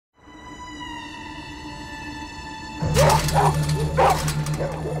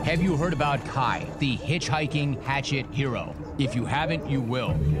Have you heard about Kai, the hitchhiking hatchet hero? If you haven't, you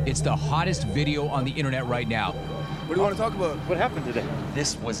will. It's the hottest video on the internet right now. What do you want to talk about? What happened today?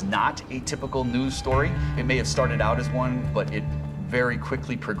 This was not a typical news story. It may have started out as one, but it very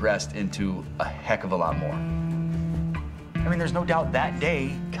quickly progressed into a heck of a lot more. I mean, there's no doubt that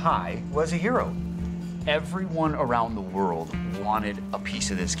day, Kai was a hero. Everyone around the world wanted a piece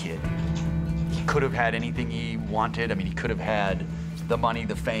of this kid. He could have had anything he wanted. I mean, he could have had the money,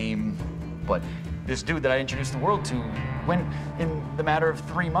 the fame, but this dude that I introduced the world to went in the matter of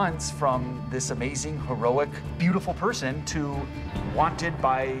 3 months from this amazing, heroic, beautiful person to wanted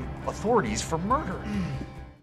by authorities for murder.